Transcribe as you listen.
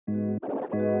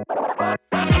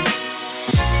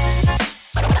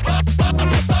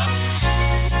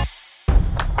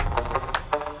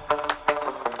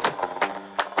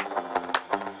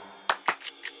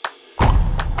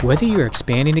Whether you're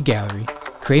expanding a gallery,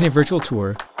 creating a virtual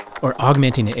tour, or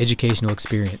augmenting an educational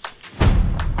experience,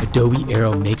 Adobe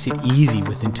Aero makes it easy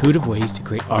with intuitive ways to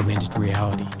create augmented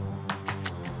reality,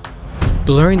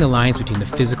 blurring the lines between the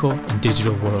physical and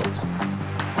digital worlds.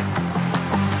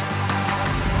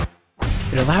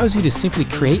 It allows you to simply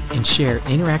create and share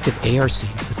interactive AR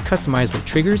scenes with customizable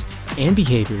triggers and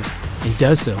behaviors, and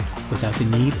does so without the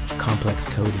need of complex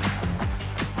coding.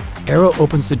 Aero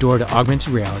opens the door to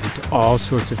augmented reality to all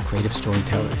sorts of creative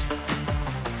storytellers.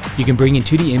 You can bring in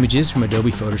 2D images from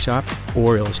Adobe Photoshop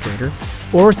or Illustrator,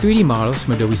 or 3D models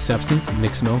from Adobe Substance,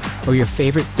 Mixamo, or your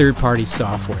favorite third-party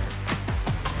software.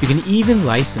 You can even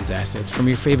license assets from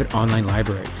your favorite online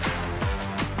libraries.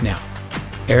 Now,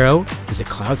 Aero is a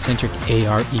cloud-centric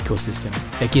AR ecosystem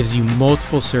that gives you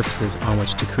multiple surfaces on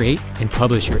which to create and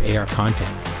publish your AR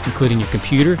content, including your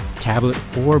computer, tablet,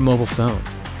 or mobile phone.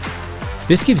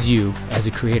 This gives you, as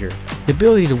a creator, the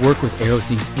ability to work with Aero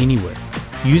scenes anywhere,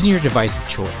 using your device of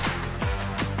choice.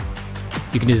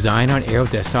 You can design on Aero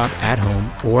Desktop at home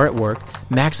or at work,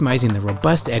 maximizing the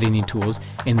robust editing tools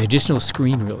and the additional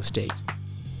screen real estate,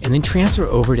 and then transfer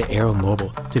over to Aero Mobile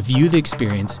to view the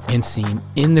experience and scene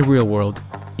in the real world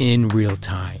in real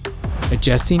time,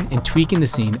 adjusting and tweaking the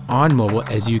scene on mobile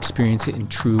as you experience it in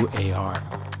true AR.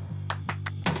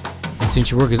 And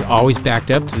since your work is always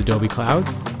backed up to the Adobe Cloud,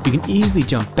 you can easily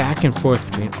jump back and forth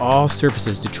between all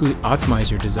surfaces to truly optimize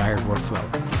your desired workflow.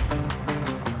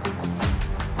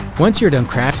 Once you're done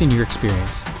crafting your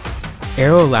experience,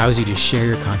 Aero allows you to share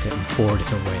your content in 4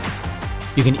 different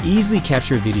ways. You can easily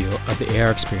capture a video of the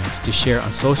AR experience to share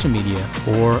on social media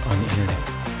or on the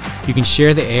internet. You can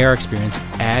share the AR experience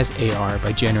as AR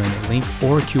by generating a link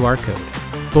or a QR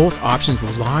code. Both options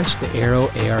will launch the Aero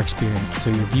AR experience so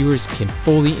your viewers can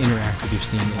fully interact with your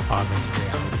scene in augmented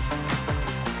reality.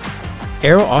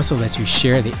 Aero also lets you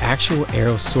share the actual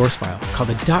Aero source file called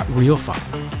the .real file.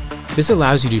 This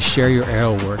allows you to share your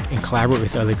Aero work and collaborate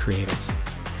with other creatives.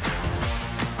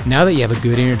 Now that you have a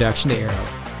good introduction to Aero,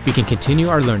 we can continue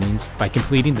our learnings by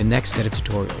completing the next set of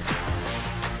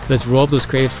tutorials. Let's roll up those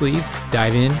creative sleeves,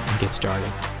 dive in, and get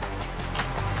started.